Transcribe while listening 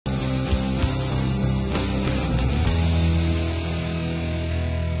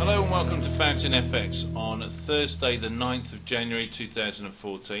Hello and welcome to FountainFX on Thursday the 9th of January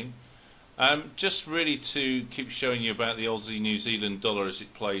 2014. Just really to keep showing you about the Aussie New Zealand dollar as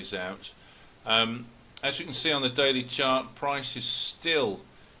it plays out. As you can see on the daily chart, price is still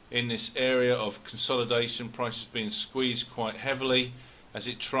in this area of consolidation. Price is being squeezed quite heavily as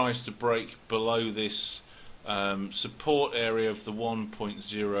it tries to break below this support area of the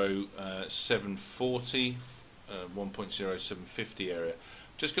 1.0740, 1.0750 area.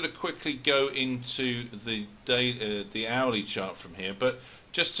 Just going to quickly go into the hourly chart from here, but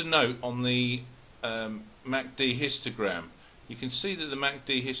just to note on the MACD histogram, you can see that the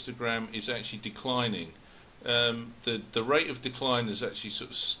MACD histogram is actually declining. The rate of decline has actually sort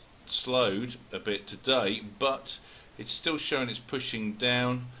of slowed a bit today, but it's still showing it's pushing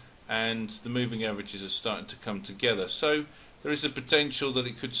down, and the moving averages are starting to come together. So there is a potential that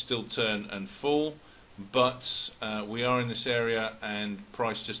it could still turn and fall, but we are in this area and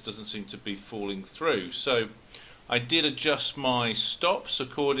price just doesn't seem to be falling through. So I did adjust my stops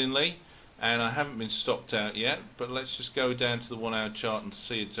accordingly, and I haven't been stopped out yet, but let's just go down to the 1 hour chart and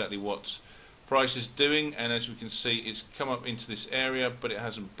see exactly what price is doing. And as we can see, it's come up into this area, but it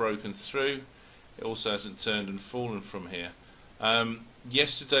hasn't broken through. It also hasn't turned and fallen from here.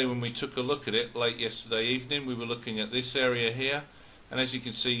 Yesterday when we took a look at it, late yesterday evening, we were looking at this area here, and as you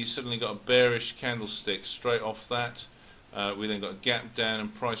can see, you suddenly got a bearish candlestick straight off that. We then got a gap down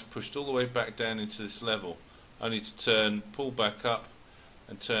and price pushed all the way back down into this level, only to turn, pull back up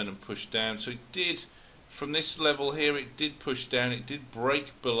and turn and push down. So it did, from this level here, it did push down, it did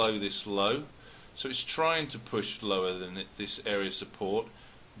break below this low, so it's trying to push lower than this area of support,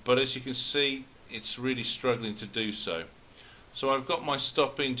 but as you can see, it's really struggling to do so. So I've got my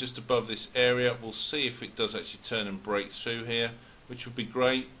stop in just above this area. We'll see if it does actually turn and break through here, which would be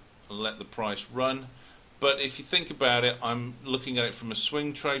great, and let the price run. But if you think about it, I'm looking at it from a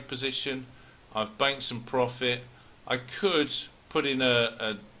swing trade position. I've banked some profit. I could put in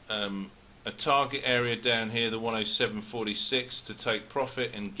a target area down here, the 107.46, to take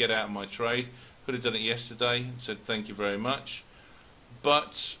profit and get out of my trade. Could have done it yesterday and said thank you very much,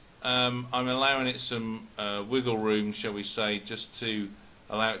 but I'm allowing it some wiggle room, shall we say, just to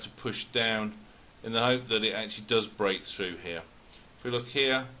allow it to push down in the hope that it actually does break through here. If we look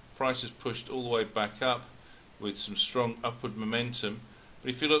here, price has pushed all the way back up with some strong upward momentum,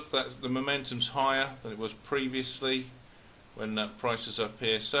 but if you look, the momentum's higher than it was previously when that price was up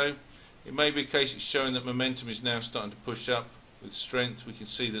here. So it may be a case it's showing that momentum is now starting to push up with strength. We can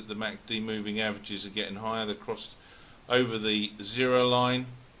see that the MACD moving averages are getting higher. They're crossed over the 0 line,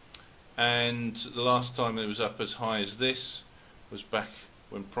 and the last time it was up as high as this was back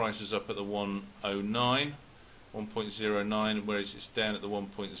when price was up at the 109, 1.09, whereas it's down at the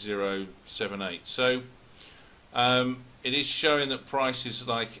 1.078. So it is showing that price is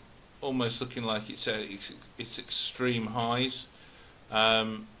like almost looking like it's at its extreme highs.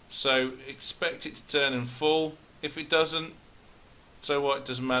 So expect it to turn and fall. If it doesn't, so what, it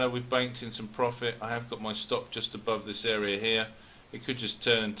doesn't matter, we've banked in some profit. I have got my stop just above this area here. It could just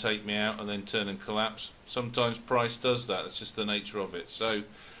turn and take me out and then turn and collapse. Sometimes price does that, that's just the nature of it. So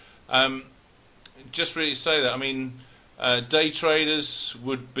just really say that, I mean, day traders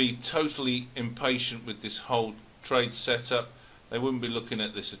would be totally impatient with this whole trade setup. They wouldn't be looking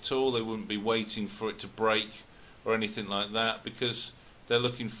at this at all. They wouldn't be waiting for it to break or anything like that, because they're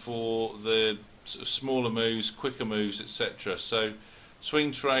looking for the sort of smaller moves, quicker moves, etc. So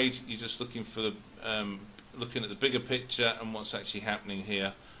swing trade, you're just looking for the looking at the bigger picture and what's actually happening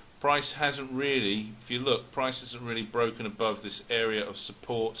here. Price hasn't really, if you look, price hasn't really broken above this area of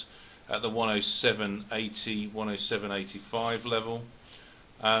support at the 107.80, 107.85 level.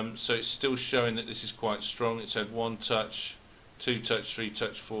 So it's still showing that this is quite strong. It's had 1 touch, 2 touch, 3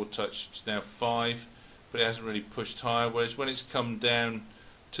 touch, 4 touch, it's now 5, but it hasn't really pushed higher, whereas when it's come down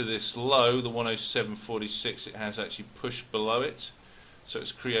to this low, the 107.46, it has actually pushed below it. So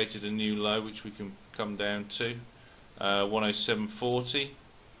it's created a new low which we can come down to 107.40.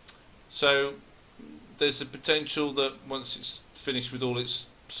 So there's a potential that once it's finished with all its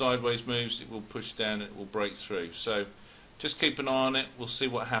sideways moves, it will push down and it will break through. So just keep an eye on it. We'll see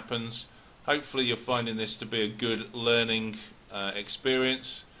what happens. Hopefully you're finding this to be a good learning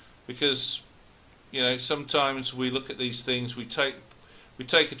experience, because you know, sometimes we look at these things, we take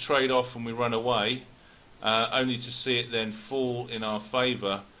a trade off and we run away, only to see it then fall in our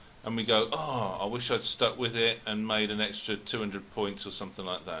favour, and we go, oh, I wish I'd stuck with it and made an extra 200 points or something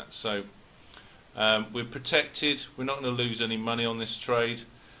like that. So we're protected, we're not going to lose any money on this trade,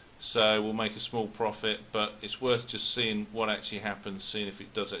 so we'll make a small profit, but it's worth just seeing what actually happens, seeing if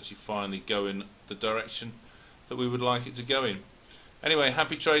it does actually finally go in the direction that we would like it to go in. Anyway,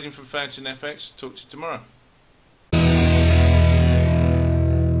 happy trading from FountainFX. Talk to you tomorrow.